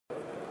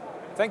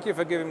Thank you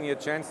for giving me a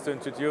chance to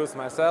introduce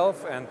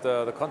myself and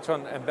the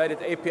Kontron embedded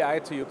API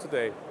to you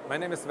today. My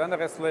name is Werner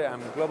Ressle.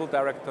 I'm Global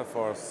Director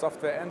for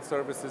Software and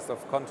Services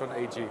of Kontron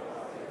AG.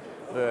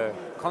 The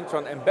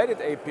Kontron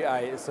embedded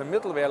API is a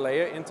middleware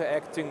layer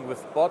interacting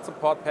with board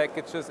support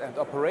packages and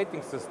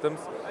operating systems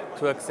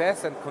to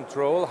access and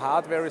control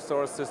hardware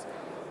resources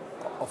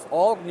of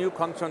all new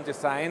Kontron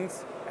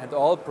designs and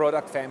all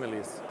product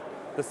families.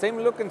 The same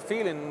look and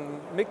feel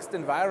in mixed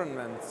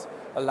environments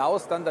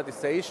allows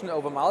standardization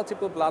over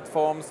multiple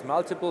platforms,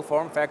 multiple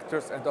form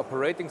factors and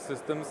operating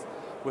systems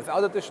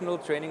without additional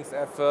training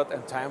effort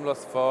and time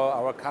loss for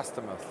our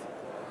customers.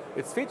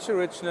 Its feature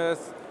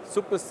richness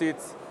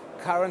supersedes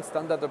current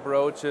standard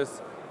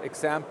approaches.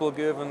 Example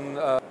given,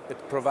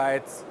 it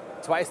provides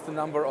twice the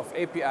number of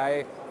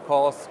API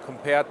calls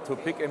compared to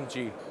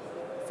PickMG.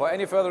 For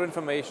any further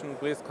information,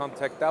 please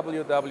contact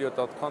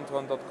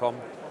www.kontron.com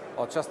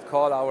or just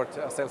call our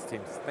sales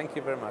teams. Thank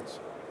you very much.